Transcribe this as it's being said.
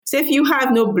So if you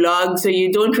have no blogs or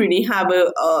you don't really have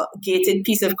a gated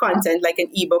piece of content like an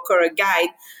ebook or a guide,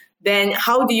 then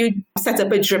how do you set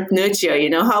up a drip nurture?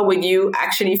 How would you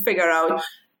actually figure out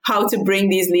how to bring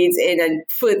these leads in and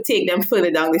take them further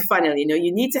down the funnel?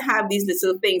 You need to have these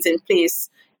little things in place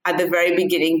at the very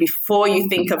beginning before you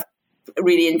think of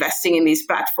really investing in these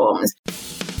platforms.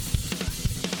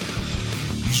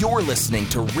 You're listening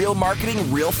to Real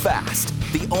Marketing Real Fast,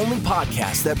 the only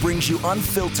podcast that brings you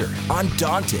unfiltered,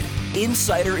 undaunted,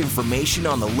 insider information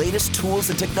on the latest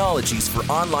tools and technologies for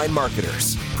online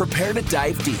marketers. Prepare to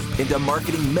dive deep into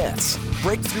marketing myths,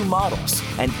 breakthrough models,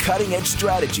 and cutting-edge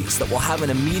strategies that will have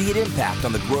an immediate impact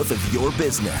on the growth of your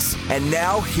business. And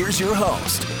now, here's your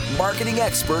host, marketing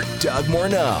expert Doug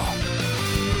Morneau.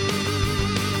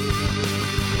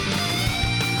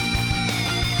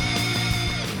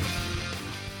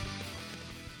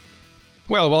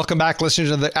 Well, welcome back, listeners,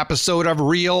 to the episode of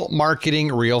Real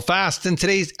Marketing Real Fast. In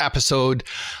today's episode,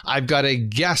 I've got a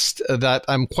guest that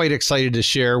I'm quite excited to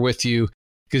share with you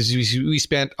because we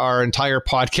spent our entire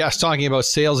podcast talking about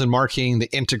sales and marketing, the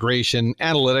integration,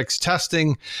 analytics,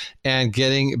 testing, and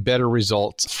getting better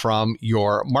results from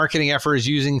your marketing efforts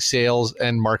using sales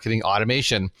and marketing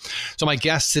automation. So my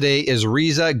guest today is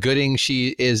Riza Gooding.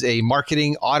 She is a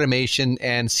marketing automation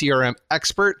and CRM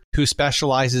expert who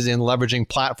specializes in leveraging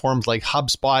platforms like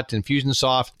HubSpot,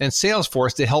 Infusionsoft, and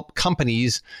Salesforce to help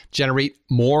companies generate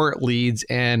more leads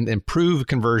and improve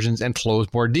conversions and close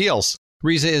more deals.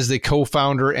 Riza is the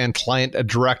co-founder and client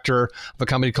director of a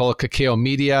company called Kakao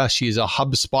Media. She's a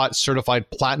HubSpot certified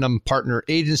platinum partner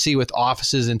agency with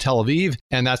offices in Tel Aviv,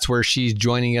 and that's where she's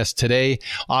joining us today,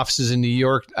 offices in New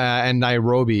York and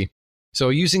Nairobi. So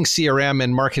using CRM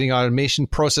and marketing automation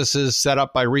processes set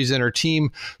up by Riza and her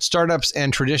team, startups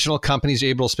and traditional companies are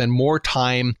able to spend more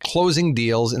time closing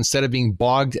deals instead of being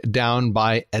bogged down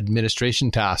by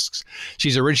administration tasks.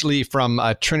 She's originally from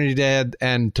Trinidad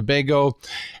and Tobago.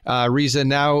 Riza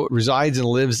now resides and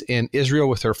lives in Israel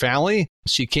with her family.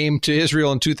 She came to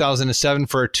Israel in 2007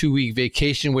 for a 2-week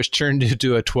vacation, which turned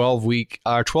into a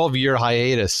 12-year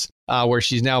hiatus. Where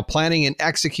she's now planning and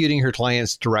executing her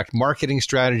clients' direct marketing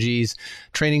strategies,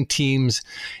 training teams,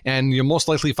 and you'll most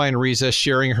likely find Riza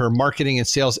sharing her marketing and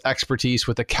sales expertise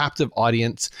with a captive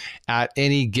audience at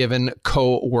any given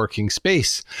co-working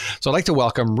space. So I'd like to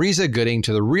welcome Riza Gooding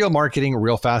to the Real Marketing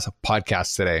Real Fast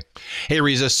podcast today. Hey,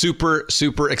 Riza,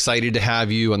 super excited to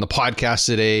have you on the podcast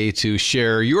today to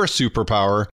share your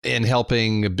superpower in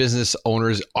helping business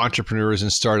owners, entrepreneurs,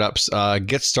 and startups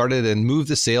get started and move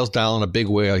the sales dial in a big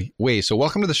way. So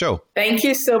welcome to the show. Thank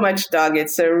you so much, Doug.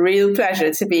 It's a real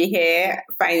pleasure to be here.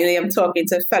 Finally, I'm talking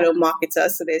to fellow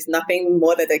marketers, so there's nothing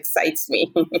more that excites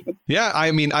me. Yeah,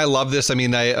 I love this.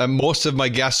 Most of my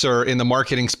guests are in the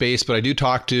marketing space, but I do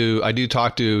talk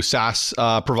to SaaS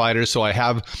providers. So I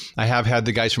have had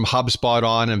the guys from HubSpot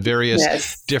on and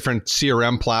various different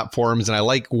CRM platforms, and I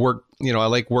like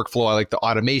workflow. I like the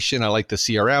automation. I like the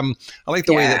CRM. I like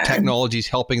the way that technology is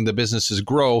helping the businesses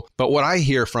grow. But what I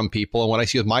hear from people and what I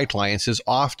see with my clients is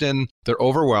often they're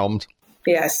overwhelmed.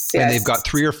 Yes. And they've got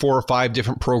 3 or 4 or 5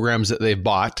 different programs that they've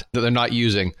bought that they're not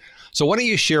using. So why don't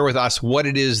you share with us what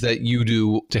it is that you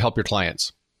do to help your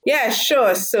clients? Yeah,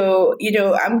 sure. So,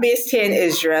 I'm based here in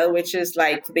Israel, which is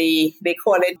like they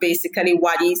call it basically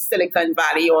Wadi Silicon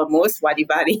Valley, almost Wadi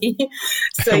Valley.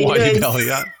 So, Wadi Valley,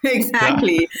 yeah.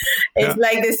 Exactly. Yeah. It's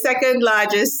like the second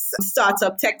largest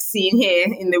startup tech scene here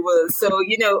in the world. So,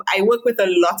 I work with a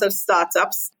lot of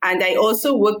startups and I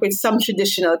also work with some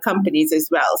traditional companies as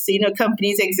well. So,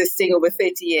 companies existing over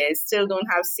 30 years still don't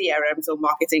have CRMs or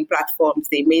marketing platforms.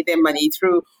 They made their money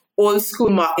through old school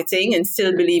marketing and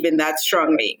still believe in that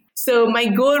strongly. So my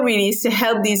goal really is to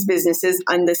help these businesses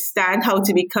understand how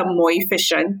to become more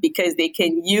efficient because they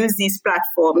can use these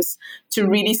platforms to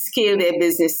really scale their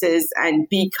businesses and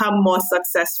become more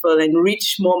successful and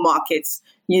reach more markets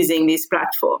using these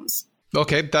platforms.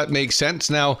 Okay, that makes sense.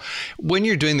 Now, when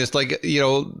you're doing this,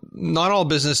 not all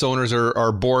business owners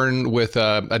are born with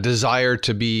a desire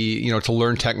to be, to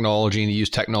learn technology and to use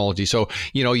technology. So,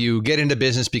 you get into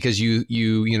business because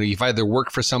you've either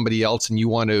worked for somebody else and you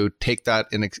want to take that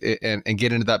and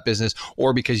get into that business,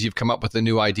 or because you've come up with a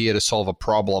new idea to solve a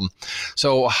problem.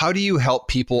 So, how do you help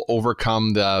people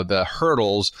overcome the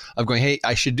hurdles of going, hey,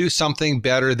 I should do something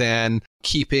better than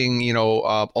keeping,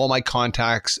 all my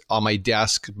contacts on my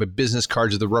desk, my business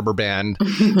cards with the rubber band.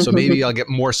 So maybe I'll get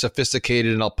more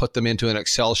sophisticated and I'll put them into an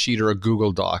Excel sheet or a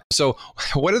Google Doc. So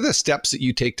what are the steps that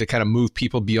you take to kind of move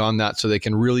people beyond that so they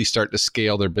can really start to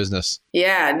scale their business?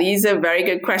 Yeah, these are very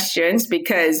good questions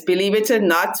because believe it or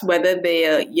not, whether they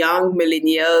are young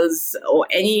millennials or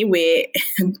anyway,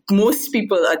 most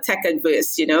people are tech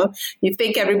adverse, You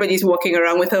think everybody's walking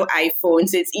around with their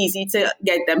iPhones. It's easy to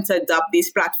get them to adopt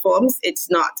these platforms. It's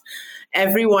not.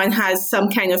 Everyone has some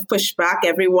kind of pushback.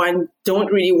 Everyone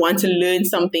don't really want to learn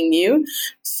something new.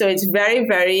 So it's very,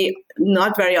 very,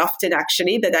 not very often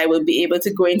actually that I will be able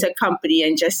to go into a company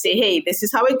and just say, hey, this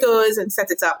is how it goes and set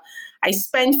it up. I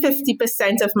spend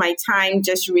 50% of my time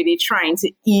just really trying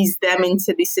to ease them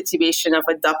into the situation of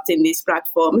adopting these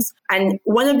platforms. And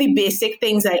one of the basic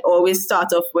things I always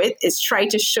start off with is try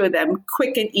to show them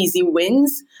quick and easy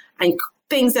wins and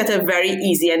things that are very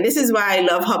easy. And this is why I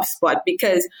love HubSpot,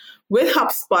 because with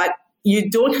HubSpot, you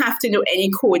don't have to know any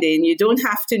coding. You don't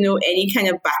have to know any kind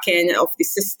of backend of the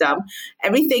system.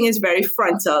 Everything is very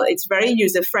frontal. It's very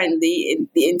user-friendly in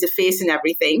the interface and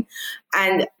everything.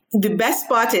 And the best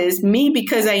part is me,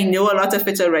 because I know a lot of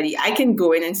it already, I can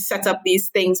go in and set up these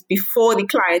things before the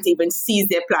client even sees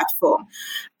their platform.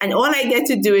 And all I get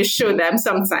to do is show them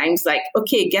sometimes like,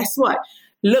 okay, guess what?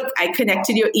 Look, I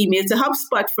connected your email to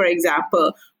HubSpot, for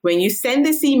example. When you send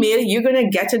this email, you're going to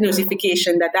get a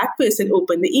notification that that person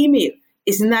opened the email.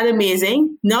 Isn't that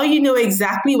amazing? Now you know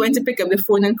exactly when to pick up the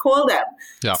phone and call them.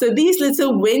 Yeah. So these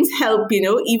little wins help,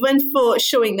 even for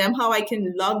showing them how I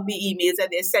can log the emails that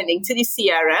they're sending to the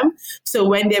CRM. So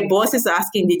when their boss is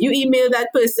asking, did you email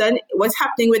that person? What's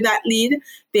happening with that lead?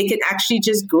 They can actually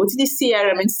just go to the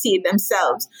CRM and see it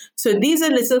themselves. So these are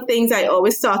little things I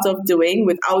always start off doing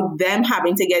without them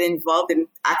having to get involved in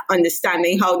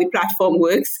understanding how the platform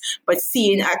works, but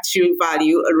seeing actual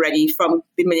value already from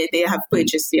the minute they have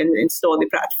purchased and installed the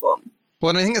platform. Well,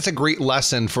 and I think that's a great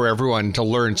lesson for everyone to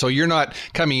learn. So you're not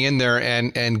coming in there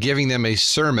and giving them a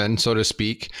sermon, so to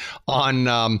speak, on,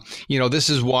 this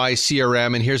is why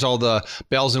CRM and here's all the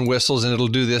bells and whistles and it'll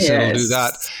do this and it'll do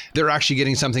that. They're actually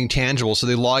getting something tangible. So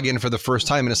they log in for the first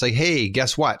time and it's like, hey,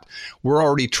 guess what? We're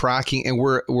already tracking and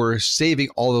we're saving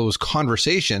all those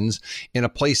conversations in a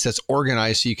place that's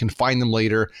organized so you can find them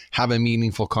later, have a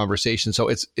meaningful conversation. So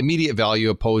it's immediate value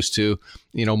opposed to,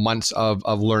 months of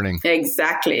learning.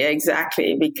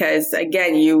 Exactly. Because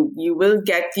again, you will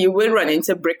run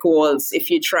into brick walls if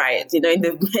you try it. In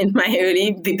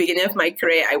the beginning of my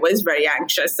career, I was very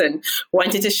anxious and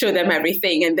wanted to show them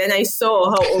everything. And then I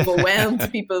saw how overwhelmed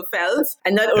people felt.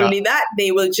 And not only that,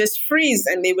 they will just freeze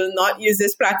and they will not use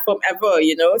this platform ever,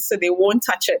 so they won't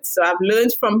touch it. So I've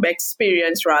learned from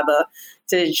experience rather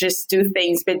to just do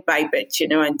things bit by bit,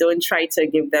 and don't try to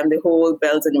give them the whole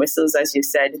bells and whistles, as you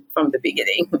said, from the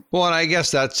beginning. Well, and I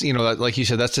guess that's, like you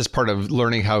said, that's just part of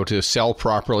learning how to sell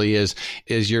properly is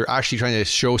you're actually trying to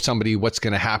show somebody what's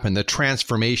going to happen, the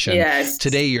transformation. Yes.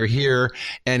 Today you're here.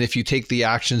 And if you take the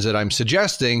actions that I'm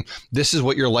suggesting, this is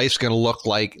what your life's going to look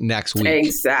like next week.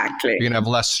 Exactly. You're going to have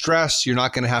less stress. You're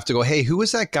not going to have to go, hey, who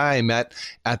was that guy I met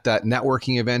at that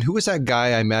networking event? Who was that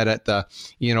guy I met at the,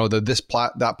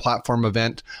 that platform event?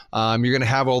 You're going to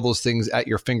have all those things at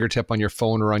your fingertip on your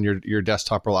phone or on your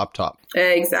desktop or laptop.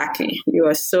 Exactly. You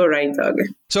are so right, Doug.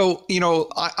 So,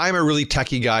 I'm a really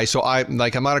techie guy. So I'm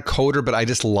not a coder, but I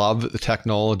just love the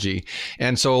technology.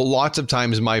 And so lots of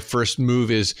times my first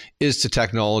move is to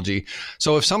technology.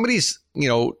 So if somebody's,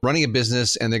 running a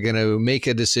business and they're going to make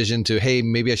a decision to, hey,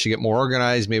 maybe I should get more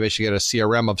organized. Maybe I should get a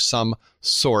CRM of some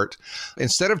sort.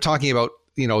 Instead of talking about,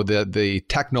 the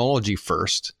technology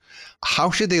first,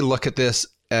 how should they look at this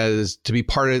as to be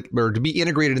part of or to be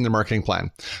integrated in their marketing plan?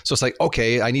 So it's like,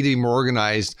 okay, I need to be more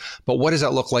organized, but what does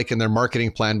that look like in their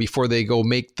marketing plan before they go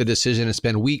make the decision and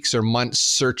spend weeks or months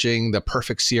searching the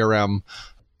perfect CRM?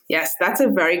 Yes, that's a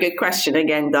very good question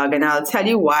again, Doug. And I'll tell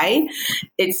you why.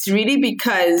 It's really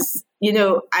because,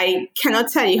 I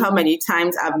cannot tell you how many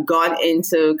times I've gone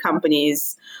into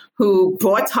companies who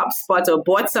bought HubSpot or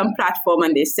bought some platform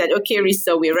and they said, okay,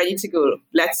 Risa, we're ready to go.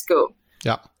 Let's go.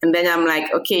 Yeah. And then I'm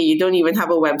like, okay, you don't even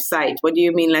have a website. What do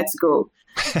you mean, let's go?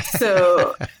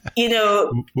 So,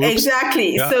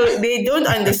 exactly. Yeah. So they don't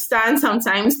understand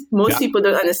sometimes. Most people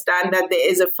don't understand that there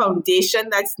is a foundation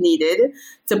that's needed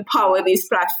to power these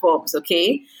platforms,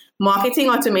 okay? Marketing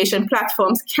automation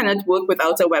platforms cannot work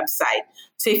without a website.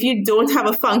 So if you don't have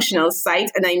a functional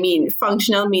site, and I mean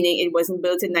functional meaning it wasn't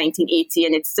built in 1980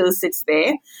 and it still sits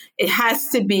there, it has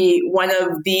to be one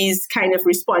of these kind of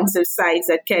responsive sites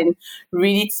that can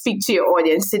really speak to your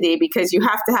audience today, because you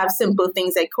have to have simple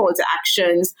things like call to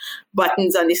actions,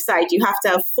 buttons on the site. You have to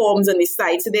have forms on the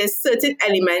site. So there's certain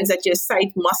elements that your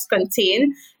site must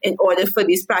contain in order for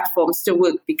these platforms to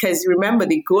work. Because remember,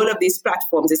 the goal of these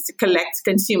platforms is to collect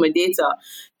consumer data.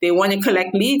 They want to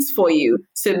collect leads for you.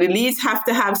 So the leads have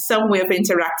to have some way of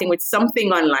interacting with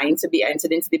something online to be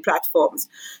entered into the platforms.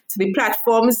 So the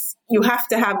platforms, you have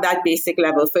to have that basic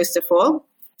level, first of all.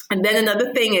 And then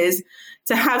another thing is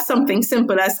to have something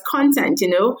simple as content,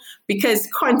 because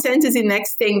content is the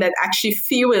next thing that actually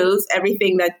fuels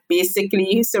everything that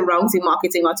basically surrounds the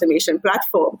marketing automation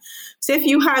platform. So if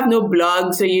you have no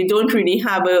blogs or you don't really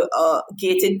have a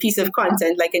gated piece of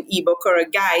content like an ebook or a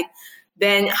guide,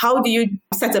 then how do you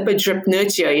set up a drip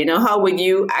nurture? How would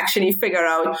you actually figure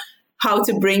out how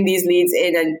to bring these leads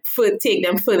in and take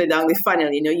them further down the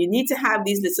funnel? You need to have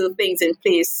these little things in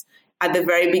place at the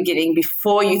very beginning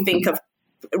before you think of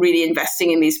really investing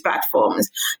in these platforms.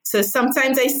 So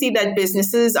sometimes I see that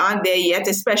businesses aren't there yet,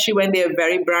 especially when they're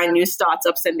very brand new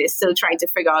startups and they're still trying to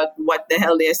figure out what the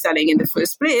hell they're selling in the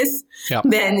first place. Yep.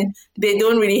 Then they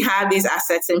don't really have these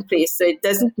assets in place. So it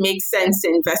doesn't make sense to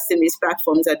invest in these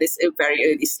platforms at this very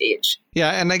early stage.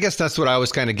 Yeah. And I guess that's what I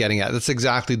was kind of getting at. That's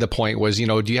exactly the point was,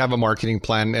 do you have a marketing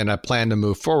plan and a plan to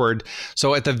move forward?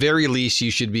 So at the very least, you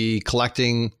should be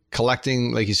collecting,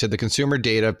 like you said, the consumer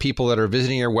data, people that are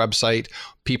visiting your website,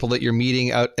 people that you're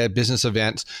meeting out at business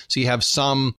events. So you have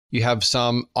some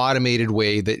automated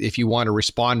way that if you want to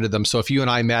respond to them. So if you and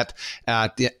I met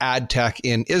at the ad tech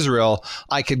in Israel,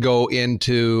 I could go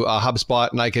into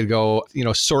HubSpot and I could go,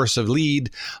 source of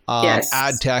lead,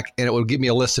 ad tech, and it would give me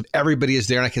a list of everybody is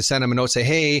there. And I can send them a note, say,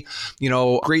 hey,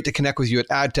 great to connect with you at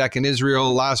ad tech in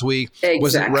Israel last week. Exactly.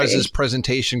 Wasn't Rez's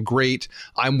presentation great?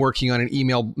 I'm working on an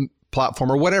email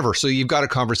platform or whatever. So you've got a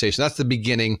conversation. That's the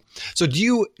beginning. So do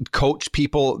you coach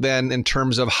people then in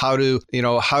terms of how to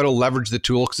leverage the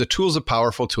tool? Because the tool is a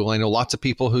powerful tool. I know lots of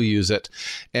people who use it.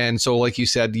 And so like you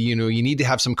said, you need to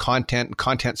have some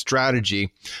content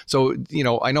strategy. So,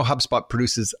 I know HubSpot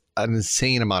produces an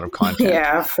insane amount of content.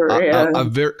 Yeah, for real.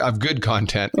 Of good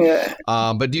content. Yeah.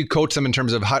 But do you coach them in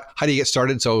terms of how do you get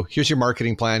started? So here's your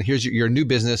marketing plan. Here's your new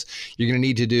business. You're going to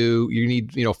need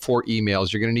 4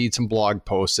 emails. You're going to need some blog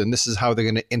posts. And this is how they're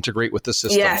going to integrate with the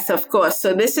system. Yes, of course.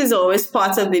 So this is always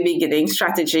part of the beginning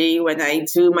strategy when I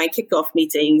do my kickoff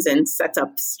meetings and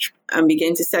and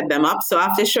begin to set them up. So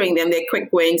after showing them their quick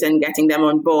wins and getting them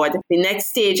on board, the next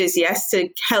stage is to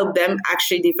help them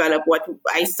actually develop what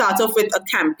I start off with a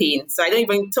campaign. So I don't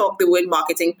even talk the word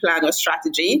marketing plan or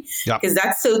strategy because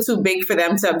that's still too big for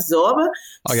them to absorb.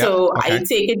 I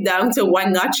take it down to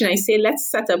one notch and I say, let's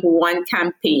set up one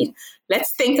campaign.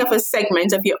 Let's think of a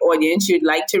segment of your audience you'd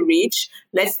like to reach.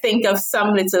 Let's think of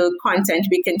some little content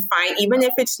we can find, even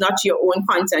if it's not your own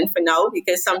content for now,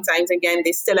 because sometimes, again,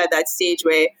 they're still at that stage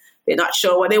where they're not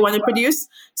sure what they want to produce.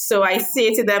 So I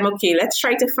say to them, okay, let's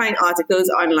try to find articles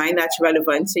online that's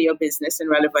relevant to your business and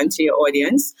relevant to your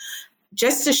audience,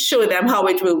 just to show them how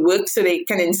it will work so they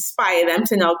can inspire them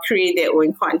to now create their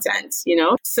own content,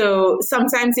 So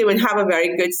sometimes they would have a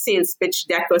very good sales pitch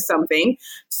deck or something.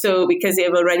 So because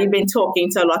they've already been talking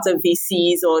to a lot of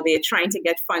VCs or they're trying to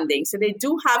get funding. So they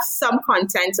do have some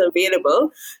content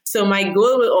available. So my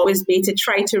goal will always be to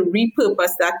try to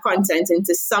repurpose that content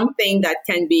into something that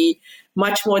can be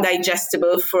much more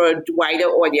digestible for a wider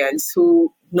audience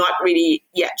who not really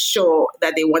yet sure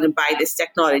that they want to buy this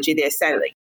technology they're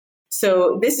selling.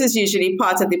 So this is usually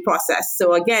part of the process.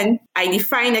 So again, I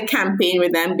define a campaign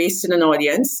with them based on an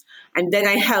audience, and then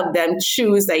I help them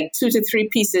choose like 2 to 3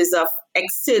 pieces of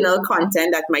external content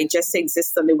that might just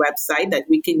exist on the website that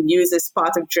we can use as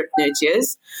part of drip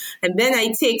nurtures. And then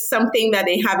I take something that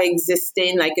they have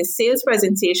existing, like a sales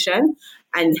presentation,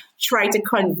 and try to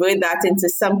convert that into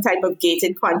some type of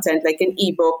gated content like an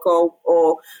ebook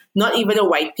or not even a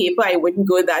white paper. I wouldn't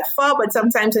go that far, but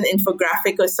sometimes an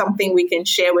infographic or something we can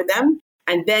share with them.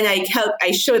 And then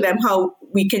I show them how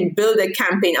we can build a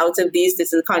campaign out of these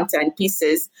little content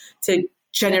pieces to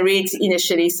generate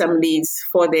initially some leads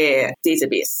for their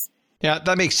database. Yeah,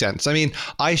 that makes sense. I mean,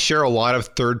 I share a lot of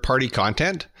third-party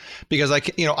content because I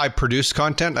produce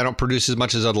content. I don't produce as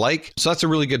much as I'd like. So that's a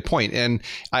really good point. And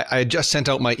I just sent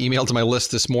out my email to my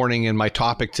list this morning, and my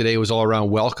topic today was all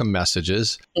around welcome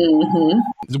messages,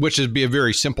 which would be a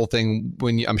very simple thing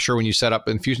I'm sure when you set up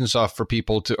Infusionsoft for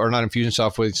people or not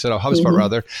Infusionsoft, when you set up HubSpot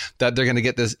rather, that they're going to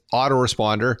get this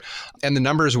autoresponder. And the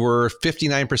numbers were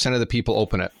 59% of the people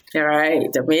open it. All right.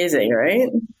 Amazing, right?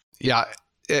 Yeah.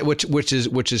 which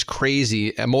is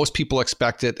crazy. And most people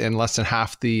expect it, and less than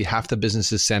half the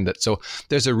businesses send it. So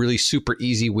there's a really super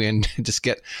easy win.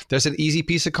 There's an easy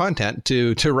piece of content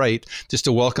to write just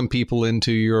to welcome people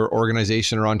into your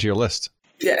organization or onto your list.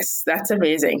 Yes, that's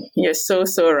amazing. You're so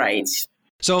right.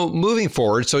 So moving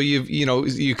forward, so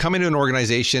you come into an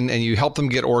organization and you help them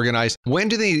get organized. When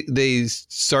do they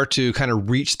start to kind of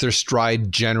reach their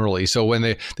stride generally? So when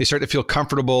they start to feel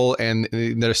comfortable and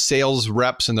their sales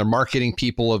reps and their marketing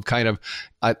people have kind of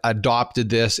adopted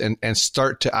this and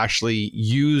start to actually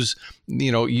use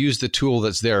the tool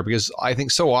that's there, because I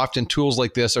think so often tools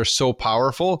like this are so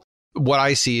powerful. What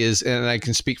I see is, and I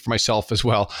can speak for myself as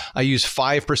well, I use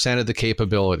 5% of the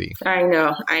capability. I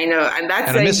know. And that's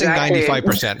and I'm missing exactly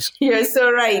 95%. You're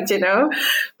so right,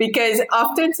 because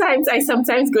oftentimes I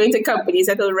sometimes go into companies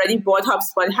that already bought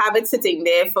HubSpot, have it sitting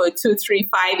there for 2, 3,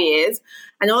 5 years,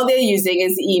 and all they're using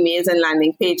is emails and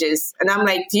landing pages. And I'm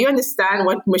like, do you understand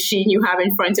what machine you have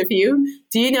in front of you?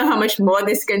 Do you know how much more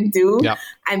this can do? Yep.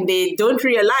 And they don't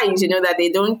realize, that they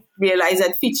don't realize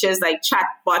that features like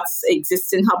chatbots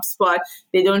exist in HubSpot.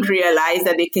 They don't realize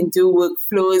that they can do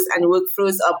workflows, and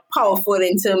workflows are powerful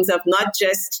in terms of not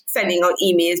just sending out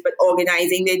emails, but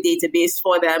organizing their database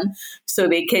for them so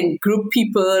they can group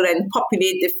people and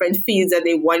populate different fields that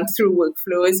they want through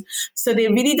workflows. So they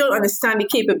really don't understand the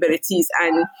capabilities.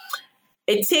 And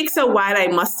it takes a while, I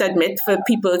must admit, for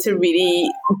people to really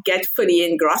get fully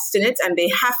engrossed in it. And they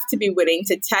have to be willing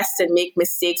to test and make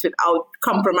mistakes without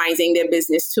compromising their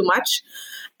business too much.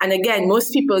 And again,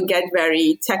 most people get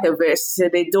very tech averse, so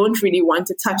they don't really want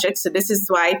to touch it. So this is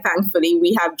why, thankfully,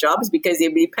 we have jobs, because they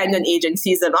depend on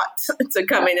agencies a lot to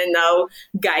come in and now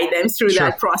guide them through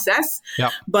that process.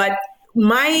 Yep. But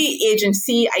my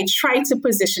agency, I try to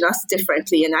position us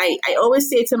differently. And I always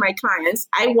say to my clients,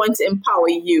 I want to empower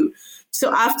you.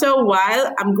 So after a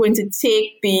while, I'm going to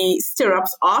take the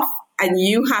stirrups off, and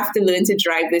you have to learn to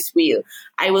drive this wheel.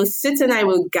 I will sit and I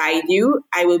will guide you.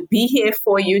 I will be here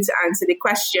for you to answer the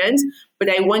questions, but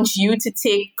I want you to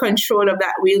take control of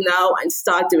that wheel now and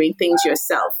start doing things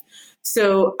yourself.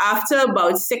 So after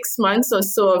about 6 months or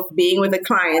so of being with a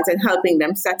client and helping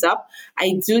them set up,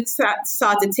 I do start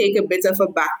to take a bit of a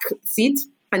back seat,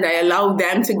 and I allow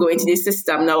them to go into the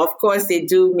system. Now, of course, they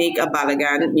do make a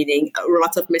balagan, meaning a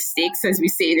lot of mistakes, as we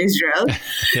say in Israel.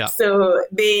 Yeah. So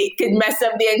they can mess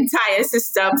up the entire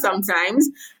system sometimes,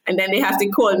 and then they have to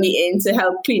call me in to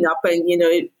help clean up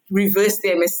and, reverse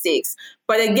their mistakes.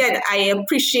 But again, I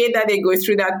appreciate that they go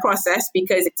through that process,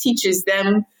 because it teaches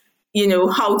them,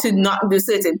 how to not do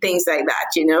certain things like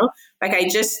that, Like I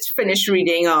just finished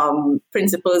reading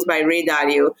Principles by Ray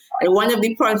Dalio. And one of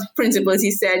the principles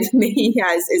he said he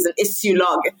has is an issue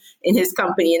log in his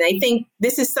company. And I think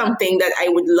this is something that I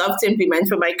would love to implement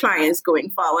for my clients going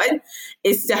forward,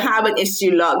 is to have an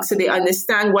issue log so they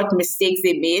understand what mistakes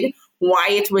they made, why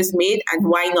it was made, and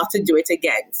why not to do it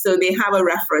again. So they have a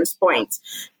reference point,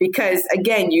 because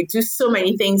again, you do so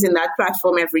many things in that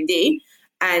platform every day.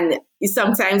 And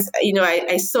sometimes,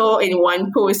 I saw in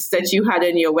one post that you had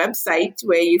on your website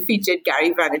where you featured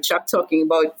Gary Vaynerchuk talking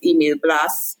about email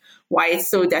blasts, why it's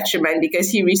so detrimental,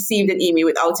 because he received an email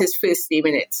without his first name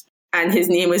in it, and his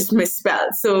name was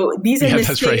misspelled. So these are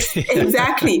mistakes. That's right.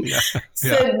 Exactly.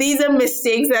 So these are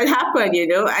mistakes that happen,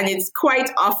 and it's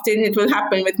quite often it will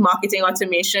happen with marketing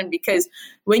automation, because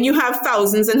when you have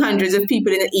thousands and hundreds of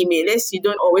people in an email list, you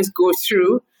don't always go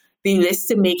through the list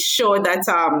to make sure that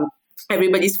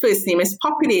everybody's first name is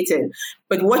populated.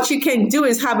 But what you can do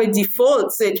is have a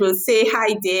default. So it will say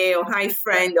hi there, or hi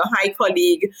friend, or hi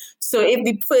colleague. So if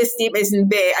the first name isn't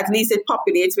there, at least it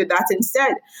populates with that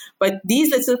instead. But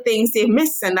these little things they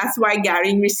miss, and that's why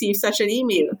Gary received such an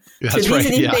email. So these are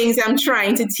the things I'm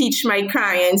trying to teach my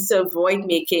clients to avoid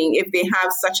making if they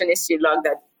have such an issue log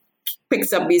that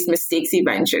picks up these mistakes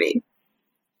eventually.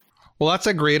 Well, that's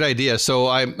a great idea. So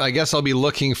I guess I'll be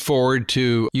looking forward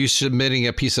to you submitting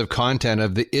a piece of content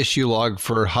of the issue log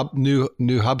for new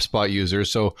HubSpot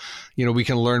users. So, we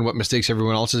can learn what mistakes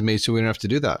everyone else has made, so we don't have to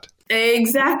do that.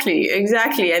 Exactly.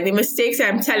 And the mistakes,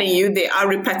 I'm telling you, they are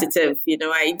repetitive.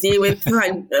 I deal with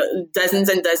dozens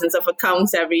and dozens of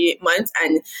accounts every month,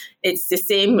 and it's the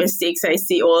same mistakes I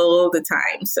see all the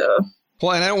time. So.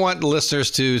 Well, and I don't want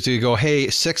listeners to go, hey,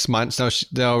 6 months.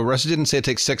 Now, Rusty didn't say it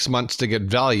takes 6 months to get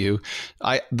value.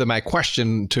 My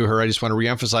question to her, I just want to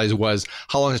reemphasize, was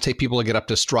how long does it take people to get up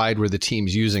to stride where the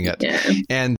team's using it? Yeah.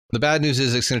 And The bad news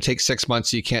is it's going to take 6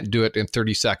 months. So you can't do it in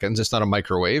 30 seconds. It's not a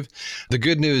microwave. The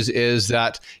good news is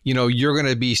that, you're going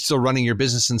to be still running your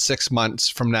business in 6 months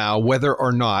from now, whether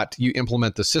or not you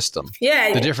implement the system.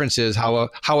 Yeah. The difference is how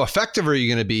effective are you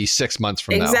going to be 6 months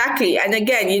from now? Exactly. And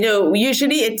again,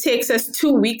 usually it takes us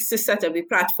 2 weeks to set up the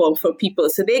platform for people.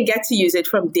 So they get to use it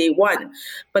from day one.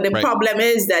 But the problem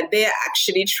is that they're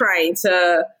actually trying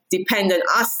to depend on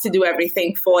us to do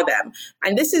everything for them.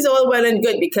 And this is all well and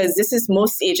good because this is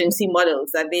most agency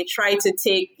models that they try to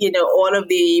take, all of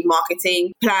the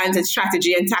marketing plans and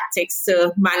strategy and tactics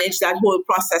to manage that whole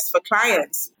process for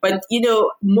clients. But,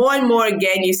 more and more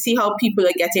again, you see how people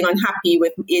are getting unhappy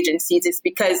with agencies. It's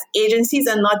because agencies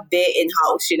are not there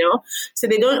in-house, so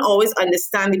they don't always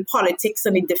understand the politics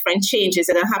and the different changes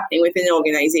that are happening within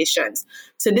organizations.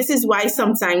 So this is why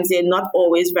sometimes they're not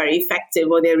always very effective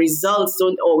or their results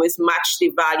don't always match the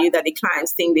value that the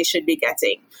clients think they should be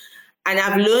getting. And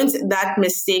I've learned that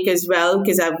mistake as well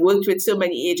because I've worked with so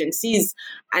many agencies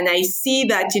and I see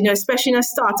that, especially in a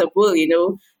startup world,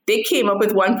 they came up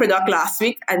with one product last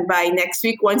week and by next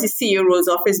week, once the CEO rolls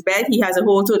off his bed, he has a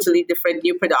whole totally different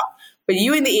new product. But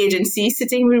you in the agency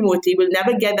sitting remotely will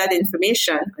never get that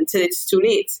information until it's too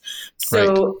late.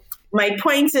 So my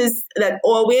point is that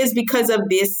always because of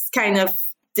this kind of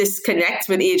disconnect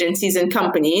with agencies and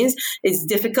companies, it's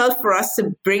difficult for us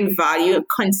to bring value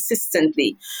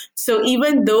consistently. So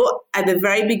even though at the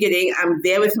very beginning, I'm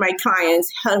there with my clients,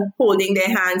 holding their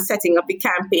hands, setting up the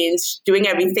campaigns, doing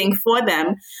everything for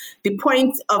them, the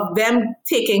point of them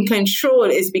taking control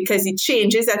is because the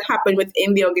changes that happen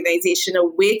within the organization are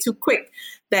way too quick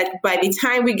that by the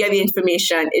time we get the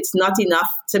information, it's not enough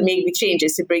to make the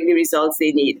changes to bring the results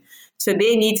they need. So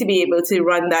they need to be able to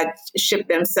run that ship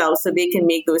themselves so they can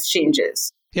make those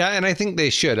changes. Yeah, and I think they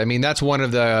should. I mean, that's one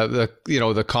of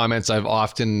the comments I've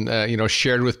often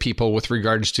shared with people with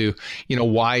regards to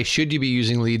why should you be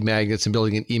using lead magnets and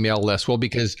building an email list? Well,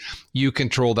 because you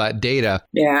control that data.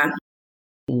 Yeah.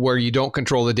 Where you don't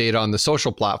control the data on the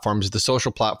social platforms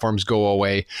go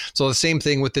away. So the same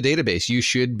thing with the database. You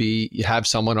should have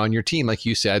someone on your team, like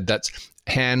you said, that's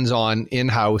hands-on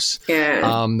in-house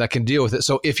that can deal with it.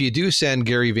 So if you do send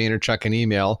Gary Vaynerchuk an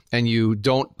email and you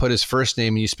don't put his first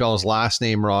name and you spell his last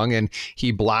name wrong and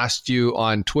he blasts you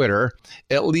on Twitter,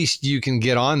 at least you can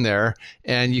get on there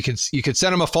and you could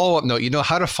send him a follow-up note. You know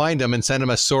how to find him and send him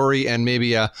a sorry and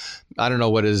maybe don't send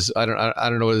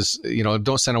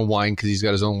him wine because he's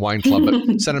got his own wine club,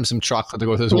 but send him some chocolate to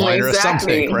go with his wine or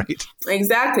something, right?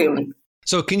 Exactly.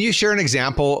 So can you share an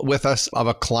example with us of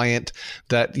a client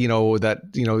that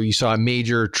you saw a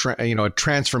major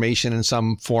transformation in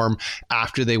some form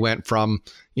after they went from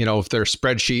their Excel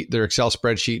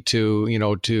spreadsheet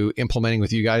to implementing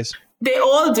with you guys? They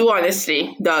all do,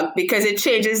 honestly, Doug, because it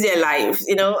changes their lives.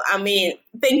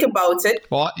 Think about it.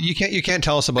 Well, you can't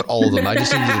tell us about all of them. I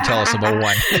just need you to tell us about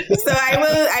one. So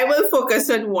I will focus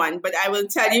on one, but I will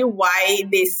tell you why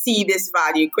they see this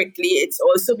value quickly. It's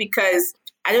also because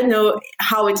I don't know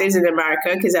how it is in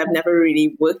America because I've never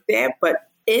really worked there, but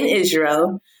in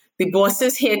Israel, the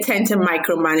bosses here tend to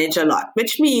micromanage a lot,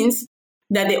 which means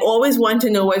that they always want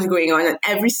to know what's going on at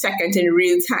every second in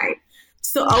real time.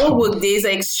 So our work days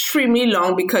are extremely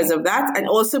long because of that. And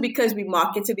also because we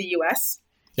market to the US,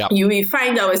 we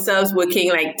find ourselves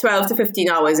working like 12 to 15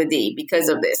 hours a day because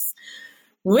of this.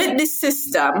 With this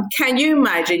system, can you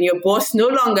imagine your boss no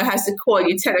longer has to call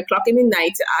you 10 o'clock in the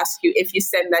night to ask you if you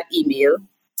send that email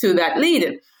to that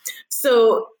lead?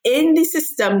 So in the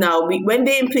system now, when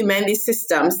they implement these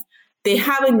systems, they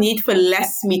have a need for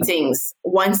less meetings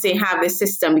once they have the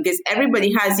system because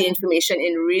everybody has the information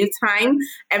in real time.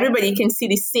 Everybody can see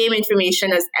the same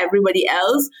information as everybody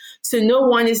else. So no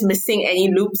one is missing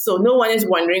any loops. So no one is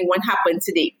wondering what happened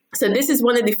today. So this is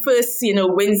one of the first,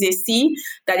 wins they see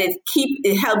that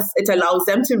it allows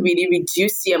them to really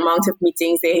reduce the amount of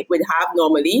meetings they would have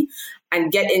normally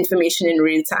and get information in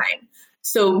real time.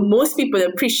 So most people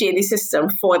appreciate the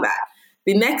system for that.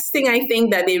 The next thing I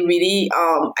think that they really,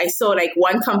 I saw like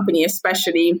one company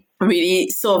especially really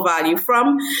saw value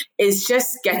from is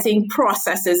just getting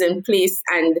processes in place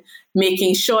and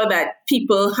making sure that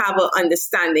people have an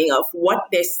understanding of what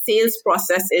their sales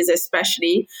process is,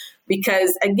 especially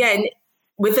because, again,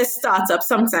 with a startup,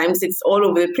 sometimes it's all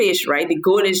over the place, right? The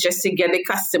goal is just to get the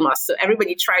customer. So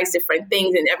everybody tries different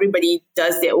things and everybody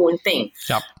does their own thing.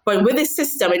 Yep. But with this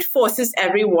system, it forces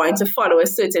everyone to follow a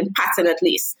certain pattern at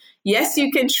least. Yes,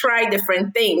 you can try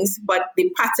different things, but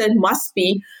the pattern must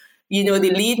be, the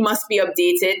lead must be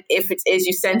updated. If it is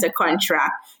you sent a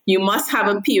contract, you must have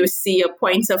a POC, a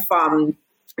point of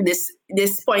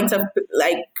this point of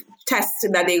like test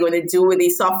that they're going to do with the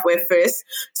software first.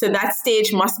 So that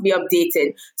stage must be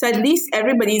updated. So at least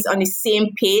everybody's on the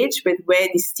same page with where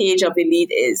the stage of the lead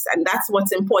is. And that's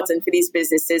what's important for these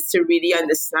businesses to really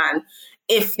understand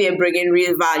if they're bringing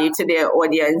real value to their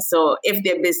audience or if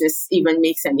their business even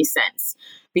makes any sense,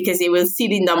 because they will see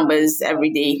the numbers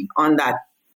every day on that.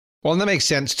 Well, and that makes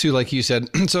sense too, like you said.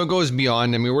 So it goes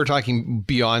beyond, I mean, we're talking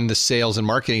beyond the sales and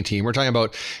marketing team. We're talking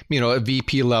about, a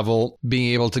VP level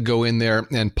being able to go in there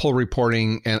and pull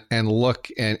reporting and look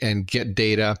and get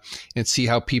data and see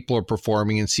how people are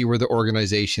performing and see where the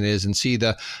organization is and see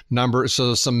the number.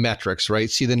 So some metrics,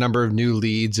 right? See the number of new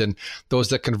leads and those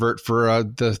that convert for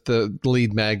the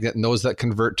lead magnet and those that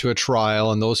convert to a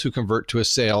trial and those who convert to a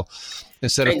sale.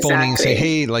 Instead of phoning and say,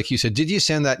 hey, like you said, did you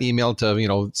send that email to,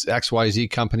 XYZ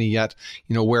company yet?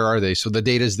 Where are they? So the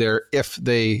data's there if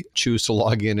they choose to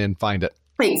log in and find it.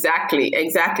 Exactly.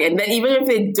 And then even if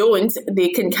they don't, they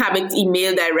can have it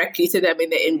emailed directly to them in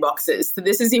their inboxes. So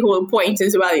this is the whole point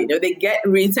as well. They get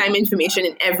real-time information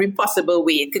in every possible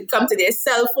way. It could come to their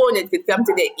cell phone. It could come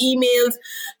to their emails.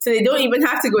 So they don't even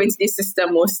have to go into the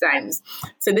system most times.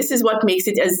 So this is what makes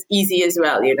it as easy as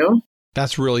well,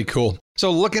 That's really cool. So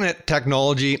looking at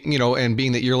technology, and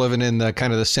being that you're living in the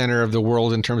kind of the center of the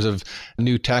world in terms of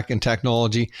new tech and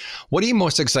technology, what are you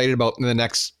most excited about in the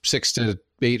next 6 to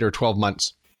 8 or 12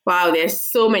 months? Wow, there's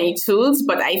so many tools,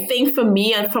 but I think for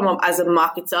me and as a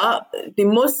marketer,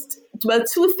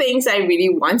 two things I really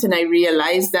want and I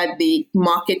realize that the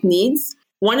market needs.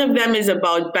 One of them is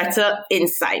about better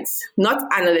insights, not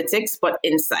analytics, but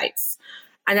insights.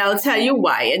 And I'll tell you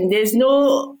why. And there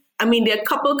are a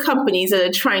couple companies that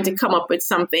are trying to come up with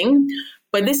something,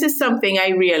 but this is something I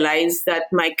realize that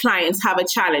my clients have a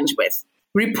challenge with.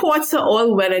 Reports are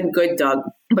all well and good, Doug,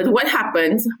 but what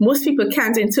happens? Most people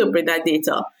can't interpret that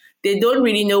data. They don't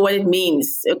really know what it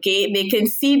means, okay? They can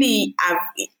see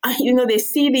they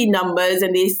see the numbers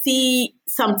and they see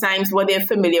sometimes what they're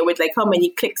familiar with, like how many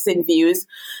clicks and views.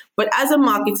 But as a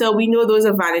marketer, we know those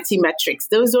are vanity metrics.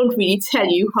 Those don't really tell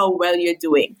you how well you're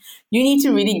doing. You need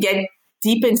to really get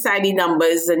deep inside the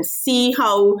numbers and see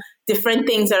how different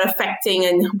things are affecting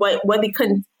and where the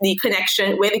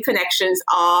connections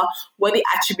are, what the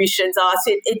attributions are.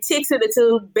 So it takes a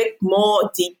little bit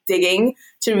more deep digging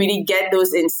to really get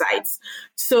those insights.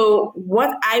 So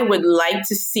what I would like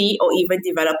to see or even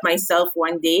develop myself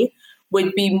one day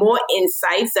would be more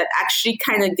insights that actually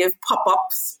kind of give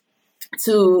pop-ups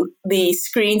to the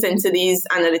screens and to these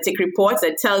analytic reports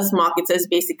that tells marketers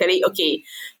basically, okay,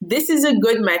 this is a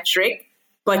good metric,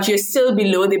 but you're still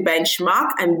below the benchmark.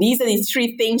 And these are the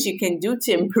 3 things you can do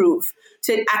to improve.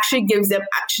 So it actually gives them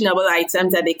actionable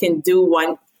items that they can do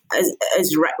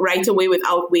right away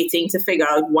without waiting to figure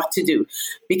out what to do.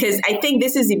 Because I think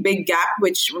this is the big gap,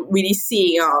 which really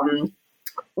see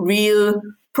real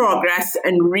progress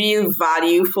and real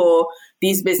value for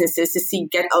these businesses to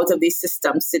get out of these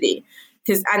systems today.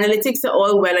 Because analytics are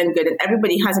all well and good and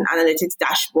everybody has an analytics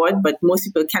dashboard, but most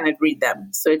people cannot read them.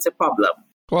 So it's a problem.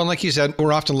 Well, and like you said,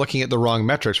 we're often looking at the wrong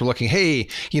metrics. We're looking, hey,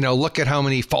 look at how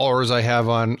many followers I have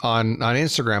on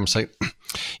Instagram. It's like,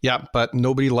 yeah, but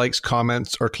nobody likes,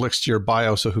 comments, or clicks to your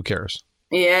bio, so who cares?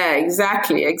 Yeah,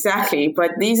 exactly.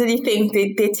 But these are the things,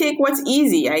 they take what's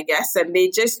easy, I guess, and they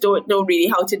just don't know really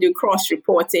how to do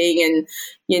cross-reporting and,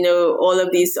 all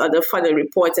of these other funnel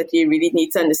reports that you really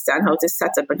need to understand how to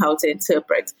set up and how to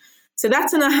interpret. So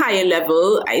that's on a higher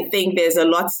level. I think there's a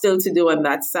lot still to do on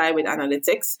that side with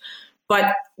analytics. But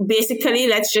basically,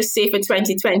 let's just say for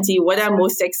 2020, what I'm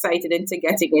most excited into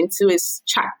getting into is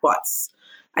chatbots.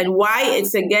 And why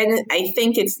it's, again, I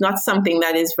think it's not something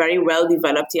that is very well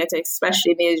developed yet,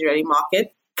 especially in the Israeli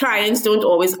market. Clients don't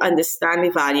always understand the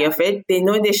value of it. They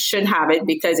know they should have it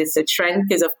because it's a trend,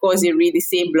 because of course they read the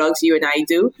same blogs you and I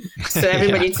do. So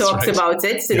everybody talks about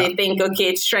it. So they think, okay,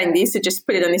 it's trendy, so just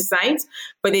put it on the site.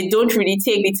 But they don't really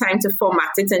take the time to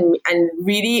format it and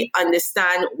really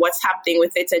understand what's happening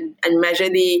with it and measure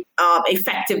the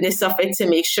effectiveness of it to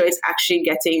make sure it's actually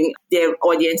getting their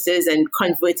audiences and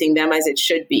converting them as it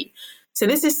should be. So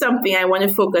this is something I want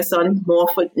to focus on more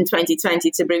in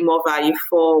 2020 to bring more value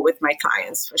with my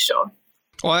clients, for sure.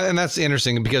 Well, and that's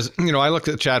interesting because, I looked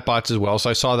at chatbots as well. So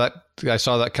I saw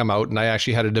that come out, and I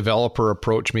actually had a developer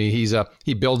approach me.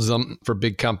 He builds them for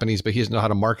big companies, but he doesn't know how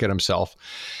to market himself.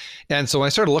 And so when I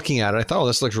started looking at it, I thought, oh,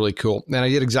 this looks really cool. And I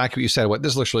did exactly what you said.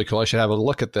 This looks really cool. I should have a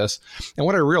look at this. And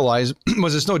what I realized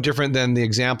was it's no different than the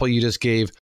example you just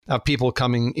gave of people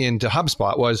coming into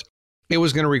HubSpot. Was it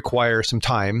was going to require some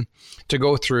time to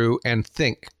go through and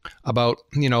think about,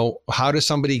 how does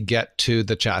somebody get to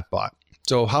the chatbot?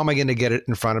 So how am I going to get it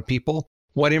in front of people?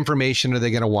 What information are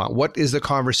they going to want? What is the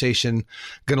conversation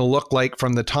going to look like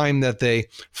from the time that they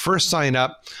first sign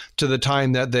up to the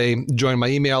time that they join my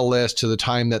email list to the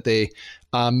time that they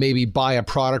maybe buy a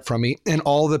product from me, and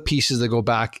all the pieces that go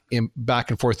back and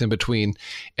forth in between.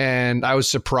 And I was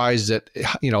surprised at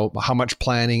how much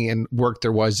planning and work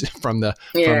there was from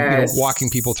walking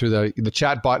people through the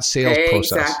chatbot sales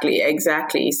process.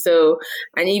 Exactly. So,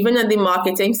 and even on the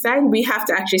marketing side, we have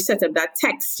to actually set up that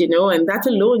text, and that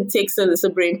alone takes a little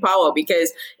brain power,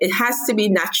 because it has to be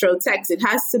natural text. It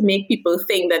has to make people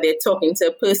think that they're talking to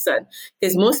a person,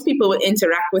 because most people will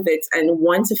interact with it and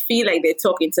want to feel like they're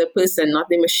talking to a person, not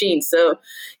the machine. So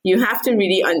you have to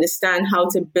really understand how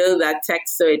to build that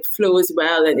text so it flows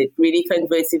well and it really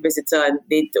converts the visitor and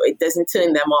it doesn't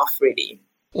turn them off really.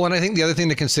 Well, and I think the other thing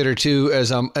to consider too,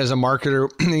 as a marketer,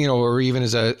 or even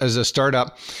as a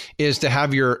startup, is to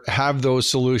have those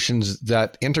solutions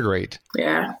that integrate.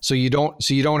 Yeah. So you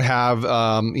don't have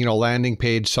landing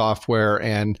page software,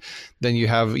 and then you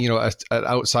have an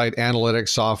outside analytics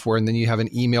software, and then you have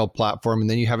an email platform, and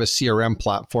then you have a CRM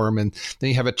platform, and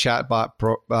then you have a chatbot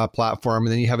platform,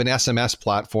 and then you have an SMS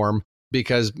platform.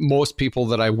 Because most people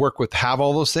that I work with have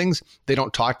all those things. They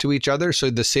don't talk to each other. So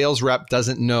the sales rep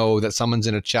doesn't know that someone's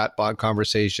in a chatbot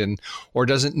conversation, or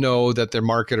doesn't know that their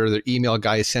marketer, their email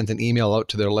guy sent an email out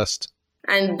to their list.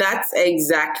 And that's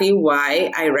exactly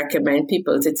why I recommend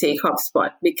people to take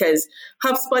HubSpot, because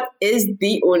HubSpot is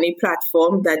the only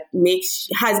platform that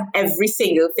has every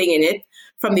single thing in it.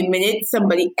 From the minute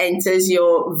somebody enters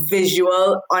your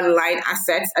visual online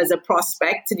assets as a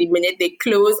prospect to the minute they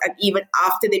close, and even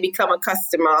after they become a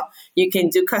customer, you can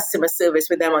do customer service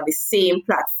with them on the same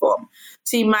platform.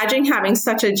 So imagine having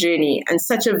such a journey and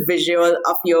such a visual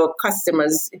of your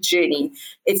customer's journey.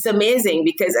 It's amazing,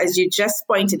 because as you just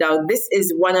pointed out, this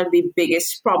is one of the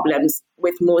biggest problems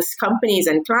with most companies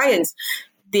and clients.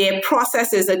 Their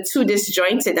processes are too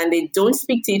disjointed and they don't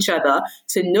speak to each other.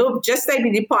 So just like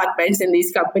the departments in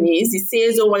these companies, the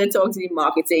sales don't want to talk to the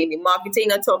marketing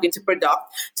not talking to product.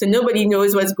 So nobody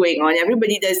knows what's going on.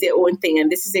 Everybody does their own thing.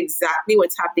 And this is exactly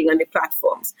what's happening on the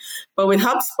platforms. But with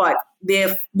HubSpot,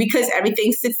 because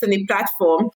everything sits on the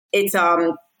platform, it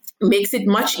makes it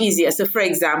much easier. So for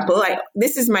example,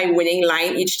 this is my winning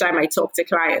line each time I talk to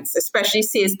clients, especially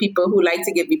salespeople who like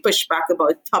to give me pushback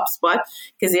about HubSpot,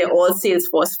 because they're all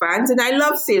Salesforce fans. And I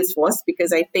love Salesforce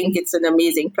because I think it's an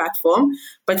amazing platform.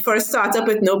 But for a startup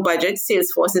with no budget,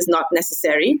 Salesforce is not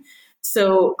necessary.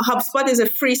 So HubSpot is a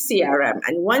free CRM.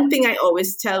 And one thing I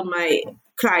always tell my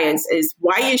clients is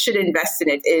why you should invest in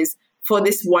it is for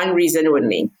this one reason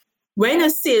only. When a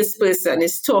salesperson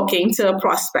is talking to a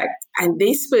prospect and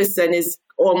this person is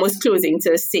almost closing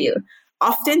to a sale,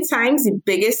 oftentimes the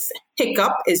biggest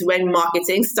hiccup is when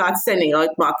marketing starts sending out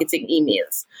marketing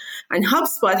emails. And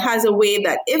HubSpot has a way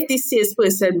that if the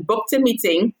salesperson booked a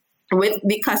meeting with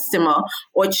the customer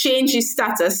or changed the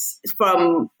status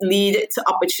from lead to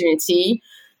opportunity,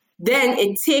 then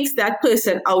it takes that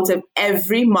person out of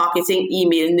every marketing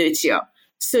email nurture.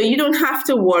 So you don't have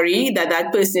to worry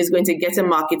that person is going to get a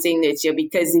marketing nurture,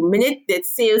 because the minute that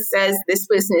sales says this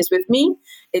person is with me,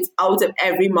 it's out of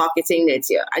every marketing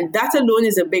nurture. And that alone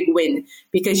is a big win,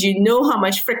 because you know how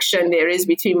much friction there is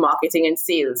between marketing and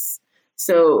sales.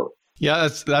 So yeah,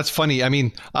 that's funny. I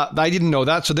mean, I didn't know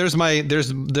that. So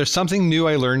there's something new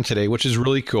I learned today, which is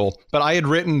really cool. But I had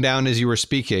written down as you were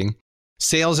speaking,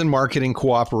 sales and marketing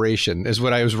cooperation is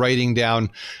what I was writing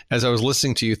down as I was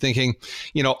listening to you, thinking,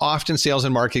 often sales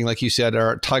and marketing, like you said,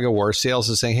 are tug of war. Sales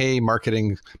is saying, hey,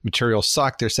 marketing materials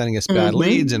suck. They're sending us bad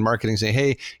leads. And marketing saying,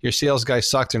 hey, your sales guys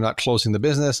suck. They're not closing the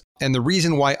business. And the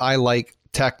reason why I like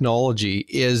technology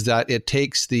is that it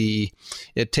takes the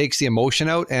emotion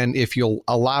out. And if you'll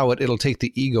allow it, it'll take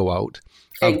the ego out.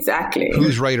 Exactly.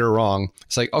 Who's right or wrong.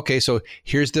 It's like, okay, so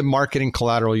here's the marketing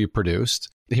collateral you produced.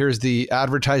 Here's the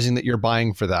advertising that you're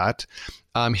buying for that.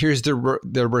 Here's the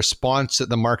response that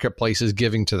the marketplace is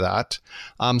giving to that.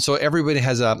 So everybody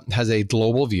has a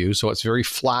global view. So it's very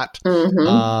flat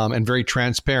and very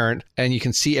transparent. And you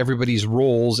can see everybody's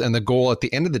roles. And the goal at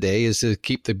the end of the day is to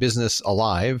keep the business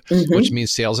alive, which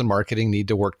means sales and marketing need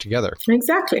to work together.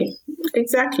 Exactly.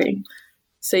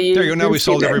 So there you go. Now we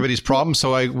solved everybody's problem.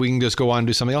 So we can just go on and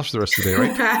do something else for the rest of the day,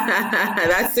 right?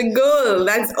 That's the goal.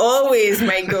 That's always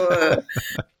my goal.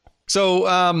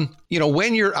 So,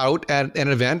 when you're out at an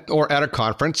event or at a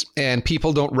conference and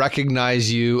people don't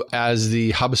recognize you as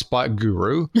the HubSpot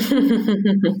guru,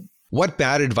 what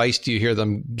bad advice do you hear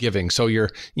them giving? So you're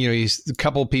a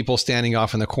couple of people standing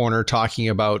off in the corner talking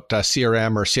about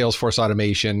CRM or Salesforce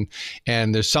automation,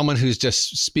 and there's someone who's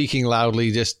just speaking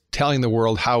loudly, just telling the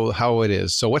world how it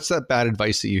is. So what's that bad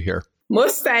advice that you hear?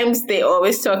 Most times they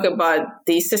always talk about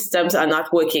these systems are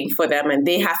not working for them and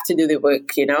they have to do the work,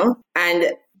 and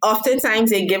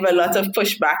oftentimes they give a lot of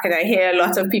pushback, and I hear a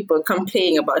lot of people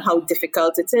complaining about how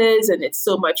difficult it is and it's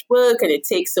so much work and it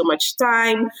takes so much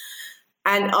time.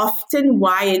 And often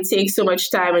why it takes so much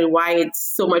time and why it's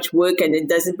so much work and it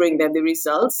doesn't bring them the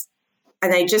results.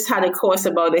 And I just had a course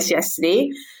about this yesterday.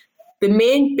 The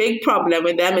main big problem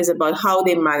with them is about how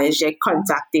they manage their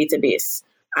contact database.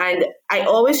 And I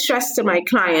always stress to my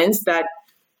clients that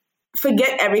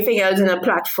forget everything else in a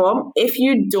platform. If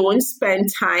you don't spend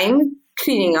time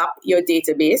cleaning up your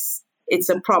database, it's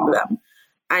a problem.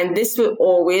 And this will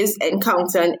always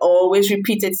encounter and always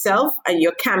repeat itself, and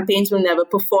your campaigns will never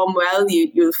perform well.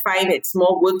 You'll find it's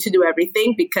more work to do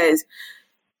everything because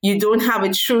you don't have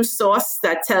a true source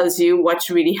that tells you what's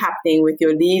really happening with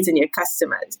your leads and your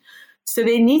customers. So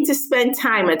they need to spend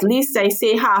time, at least I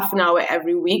say half an hour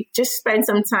every week. Just spend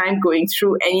some time going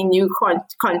through any new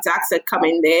contacts that come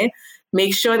in there.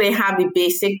 Make sure they have the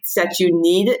basics that you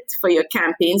need for your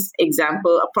campaigns.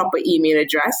 Example, a proper email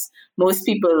address. Most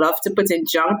people love to put in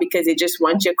junk because they just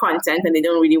want your content and they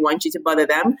don't really want you to bother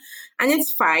them. And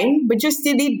it's fine, but just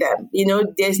delete them.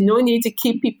 There's no need to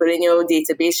keep people in your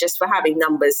database just for having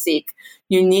numbers' sake.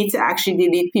 You need to actually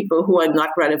delete people who are not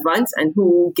relevant and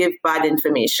who give bad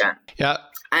information. Yeah,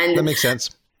 and that makes sense.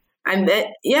 And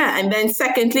then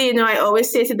secondly, I always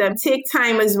say to them, take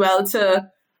time as well to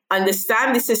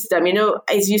understand the system.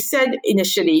 As you said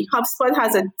initially, HubSpot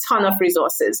has a ton of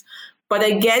resources. But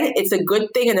again, it's a good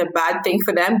thing and a bad thing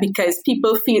for them because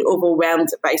people feel overwhelmed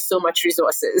by so much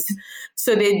resources.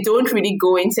 So they don't really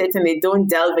go into it and they don't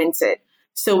delve into it.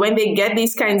 So when they get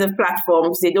these kinds of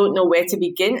platforms, they don't know where to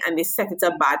begin and they set it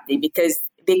up badly because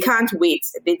they can't wait.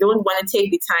 They don't want to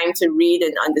take the time to read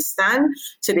and understand.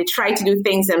 So they try to do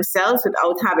things themselves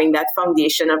without having that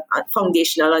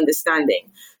foundational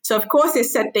understanding. So of course they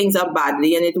set things up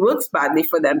badly and it works badly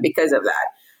for them because of that.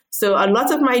 So a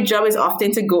lot of my job is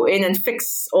often to go in and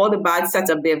fix all the bad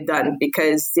setup they've done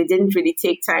because they didn't really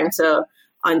take time to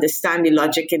understand the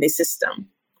logic in the system.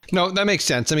 No, that makes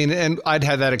sense. I mean, and I'd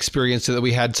had that experience that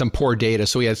we had some poor data.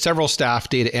 So we had several staff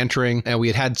data entering and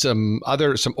we had some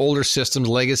older systems,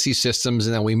 legacy systems,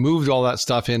 and then we moved all that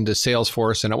stuff into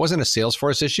Salesforce. And it wasn't a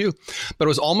Salesforce issue, but it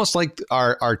was almost like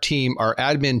our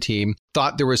admin team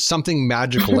thought there was something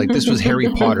magical, like this was Harry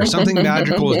Potter. Something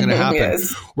magical was going to happen.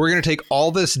 Yes. We're going to take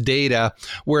all this data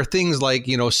where things like,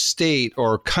 state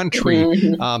or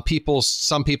country,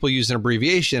 some people use an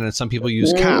abbreviation and some people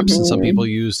use caps and some people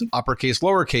use uppercase,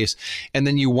 lowercase. And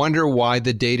then you wonder why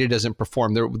the data doesn't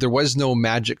perform. There was no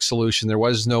magic solution. There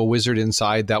was no wizard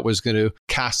inside that was going to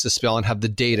cast a spell and have the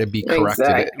data be corrected.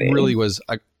 Exactly. It really was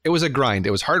it was a grind.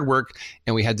 It was hard work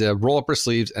and we had to roll up our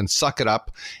sleeves and suck it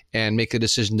up and make a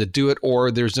decision to do it, or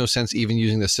there's no sense even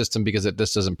using the system because it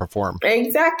just doesn't perform.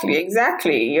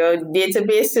 Exactly. Your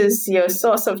database is your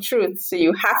source of truth. So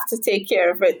you have to take care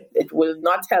of it. It will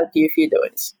not help you if you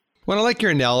don't. Well, I like your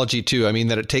analogy too. I mean,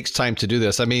 that it takes time to do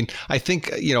this. I mean, I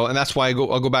think, and that's why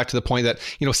I'll go back to the point that,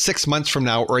 6 months from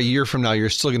now or a year from now,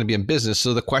 you're still going to be in business.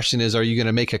 So the question is, are you going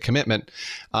to make a commitment?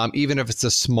 Even if it's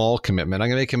a small commitment, I'm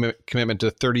going to make a commitment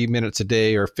to 30 minutes a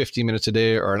day or 50 minutes a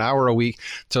day or an hour a week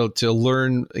to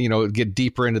learn, get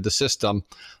deeper into the system.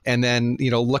 And then,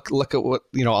 look at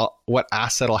what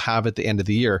asset I'll have at the end of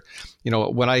the year.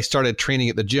 When I started training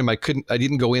at the gym, I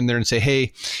didn't go in there and say,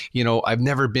 hey, I've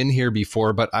never been here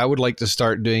before, but I would like to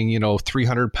start doing,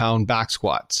 300-pound back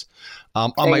squats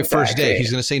on my first day.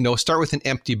 He's going to say, no, start with an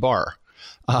empty bar.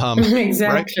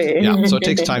 Exactly. Right? Yeah. So it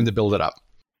takes time to build it up.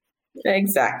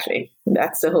 Exactly.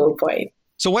 That's the whole point.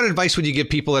 So what advice would you give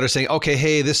people that are saying, okay,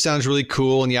 hey, this sounds really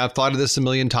cool. And yeah, I've thought of this a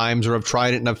million times, or I've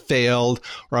tried it and I've failed,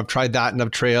 or I've tried that and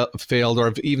I've failed, or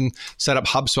I've even set up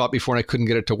HubSpot before and I couldn't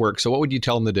get it to work. So what would you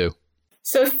tell them to do?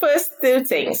 So first, 2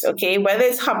 things, okay? Whether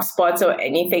it's HubSpot or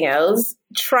anything else,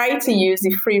 try to use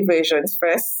the free versions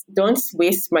first. Don't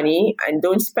waste money and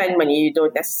don't spend money you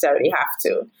don't necessarily have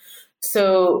to.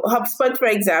 So HubSpot, for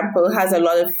example, has a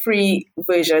lot of free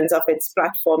versions of its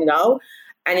platform now,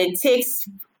 and it takes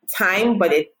time,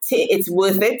 but it's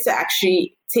worth it to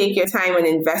actually take your time and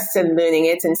invest in learning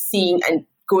it and seeing and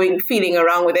feeling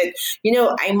around with it.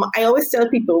 I always tell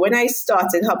people when I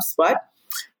started HubSpot,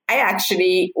 I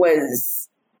actually was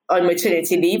on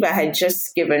maternity leave. I had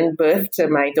just given birth to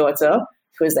my daughter.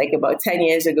 It was like about 10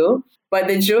 years ago. But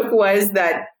the joke was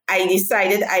that I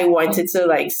decided I wanted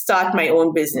to start my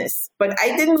own business. But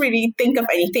I didn't really think of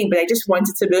anything, but I just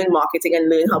wanted to learn marketing and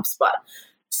learn HubSpot.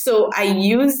 So I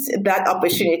used that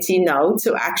opportunity now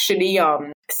to actually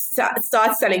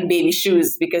start selling baby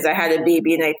shoes because I had a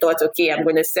baby and I thought, okay, I'm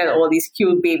going to sell all these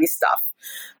cute baby stuff.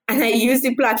 And I use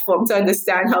the platform to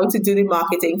understand how to do the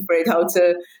marketing for it, how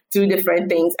to do different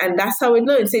things. And that's how it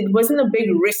learns. It wasn't a big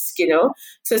risk,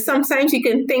 So sometimes you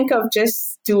can think of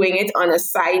just doing it on a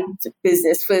side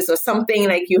business first, or something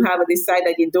like you have on the side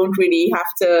that you don't really have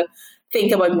to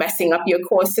think about messing up your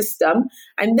core system.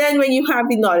 And then when you have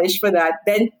the knowledge for that,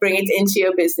 then bring it into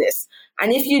your business.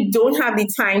 And if you don't have the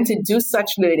time to do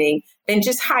such learning, then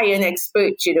just hire an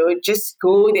expert, just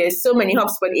go. There's so many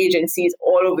HubSpot agencies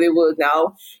all over the world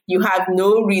now. You have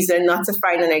no reason not to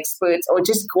find an expert, or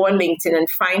just go on LinkedIn and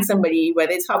find somebody,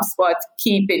 whether it's HubSpot,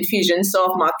 Keap,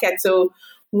 Infusionsoft, Marketo,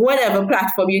 whatever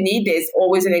platform you need, there's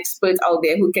always an expert out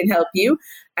there who can help you.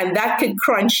 And that could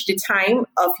crunch the time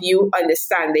of you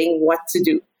understanding what to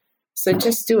do. So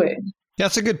just do it. Yeah,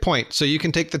 that's a good point. So you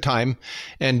can take the time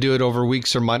and do it over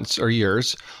weeks or months or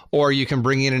years, or you can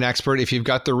bring in an expert if you've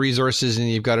got the resources and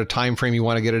you've got a time frame you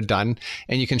want to get it done,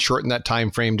 and you can shorten that time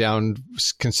frame down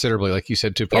considerably, like you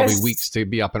said, to probably weeks to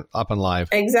be up and live.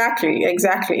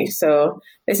 Exactly. So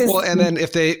this is and then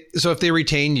if they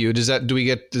retain you, does that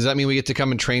mean we get to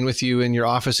come and train with you in your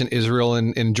office in Israel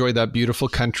and enjoy that beautiful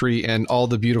country and all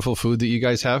the beautiful food that you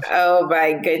guys have? Oh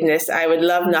my goodness, I would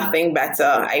love nothing better.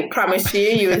 I promise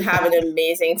you would have an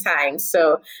amazing time.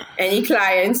 So any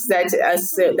clients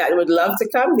that would love to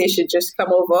come, they should just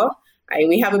come over.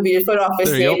 We have a beautiful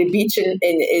office near the beach in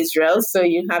Israel. So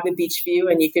you have the beach view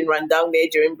and you can run down there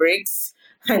during breaks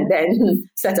and then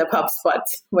set up HubSpot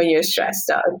when you're stressed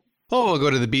out. Oh, we'll go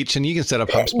to the beach and you can set up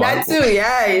HubSpot. That too,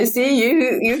 yeah. You see,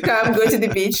 you come, go to the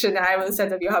beach and I will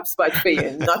set up your HubSpot for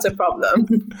you. Not a problem.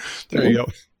 There you go.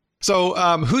 So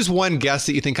who's one guest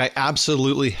that you think I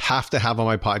absolutely have to have on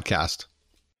my podcast?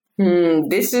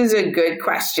 This is a good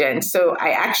question. So I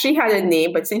actually had a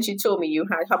name, but since you told me you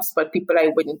had HubSpot people,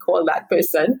 I wouldn't call that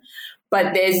person.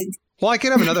 But well, I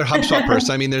could have another HubSpot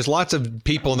person. I mean, there's lots of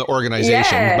people in the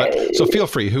organization, but so feel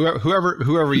free,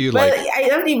 whoever you like. I'm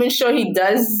not even sure he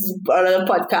does a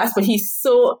podcast, but he's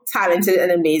so talented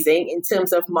and amazing in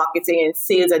terms of marketing and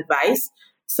sales advice.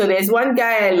 So there's one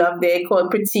guy I love there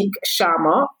called Pratik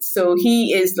Sharma. So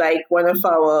he is like one of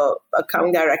our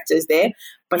account directors there,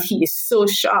 but he is so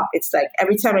sharp. It's like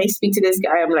every time I speak to this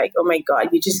guy, I'm like, oh my God,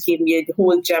 you just gave me a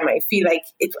whole gem. I feel like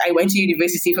I went to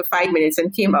university for 5 minutes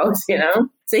and came out,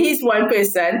 So he's one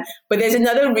person, but there's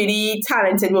another really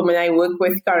talented woman I work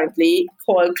with currently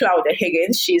called Claudia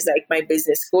Higgins. She's like my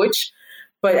business coach.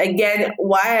 But again,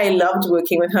 why I loved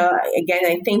working with her, again,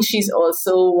 I think she's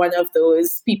also one of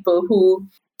those people who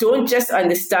don't just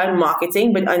understand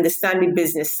marketing, but understand the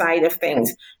business side of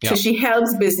things. Yeah. So she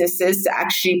helps businesses to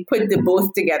actually put the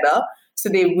both together so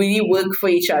they really work for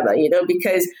each other,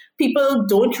 because people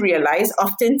don't realize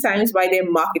oftentimes why their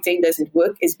marketing doesn't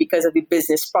work is because of the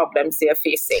business problems they are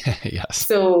facing. Yes.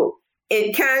 So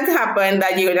it can't happen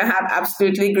that you're going to have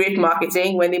absolutely great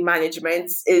marketing when the management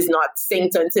is not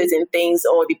synced on certain things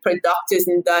or the product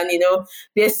isn't done.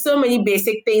 There's so many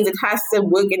basic things. It has to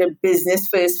work in a business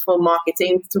first for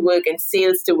marketing to work and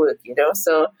sales to work,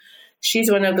 So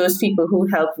she's one of those people who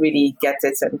help really get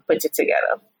it and put it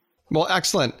together. Well,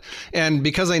 excellent. And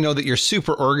because I know that you're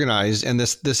super organized and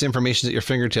this information is at your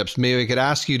fingertips, maybe I could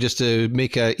ask you just to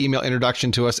make an email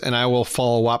introduction to us and I will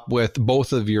follow up with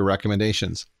both of your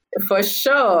recommendations. For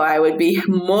sure. I would be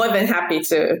more than happy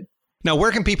to. Now,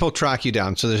 where can people track you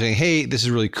down? So they're saying, hey, this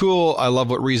is really cool. I love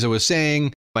what Riza was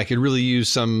saying. I could really use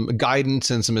some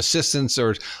guidance and some assistance,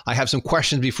 or I have some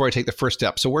questions before I take the first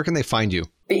step. So where can they find you?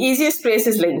 The easiest place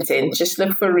is LinkedIn. Just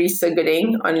look for Riza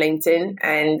Gooding on LinkedIn,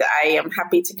 and I am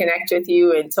happy to connect with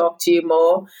you and talk to you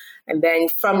more. And then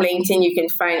from LinkedIn, you can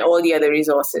find all the other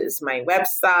resources, my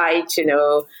website,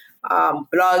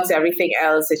 blogs, everything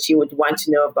else that you would want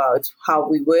to know about how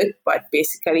we work. But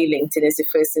basically, LinkedIn is the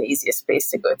first and easiest place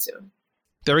to go to.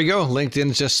 There we go.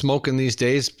 LinkedIn's just smoking these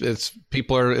days.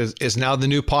 Is now the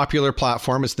new popular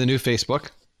platform. It's the new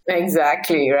Facebook.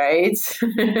 Exactly, right? So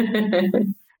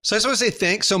I just want to say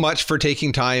thanks so much for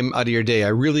taking time out of your day. I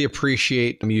really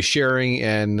appreciate you sharing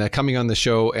and coming on the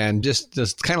show and just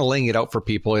kind of laying it out for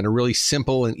people in a really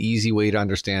simple and easy way to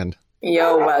understand.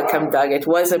 You're welcome, Doug. It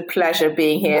was a pleasure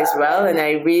being here as well. And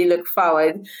I really look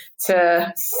forward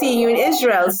to seeing you in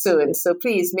Israel soon. So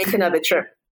please make another trip.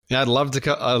 Yeah, I'd love to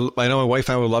come. I know my wife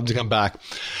and I would love to come back.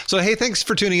 So, hey, thanks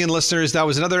for tuning in, listeners. That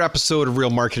was another episode of Real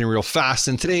Marketing Real Fast.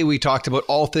 And today we talked about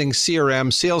all things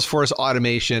CRM, Salesforce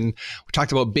automation. We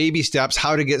talked about baby steps,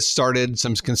 how to get started,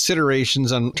 some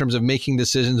considerations in terms of making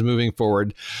decisions moving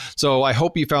forward. So I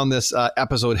hope you found this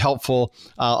episode helpful.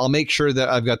 I'll make sure that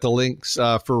I've got the links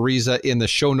for Riza in the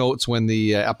show notes when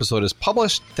the episode is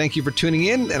published. Thank you for tuning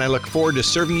in, and I look forward to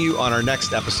serving you on our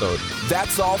next episode.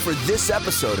 That's all for this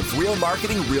episode of Real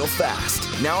Marketing Real real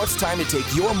fast. Now it's time to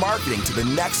take your marketing to the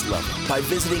next level by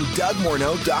visiting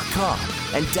DougMorneau.com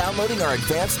and downloading our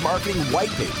advanced marketing white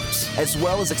papers, as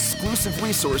well as exclusive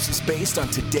resources based on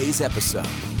today's episode.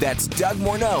 That's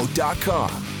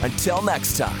DougMorneau.com. Until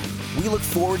next time, we look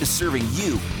forward to serving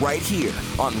you right here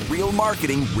on Real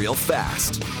Marketing Real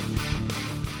Fast.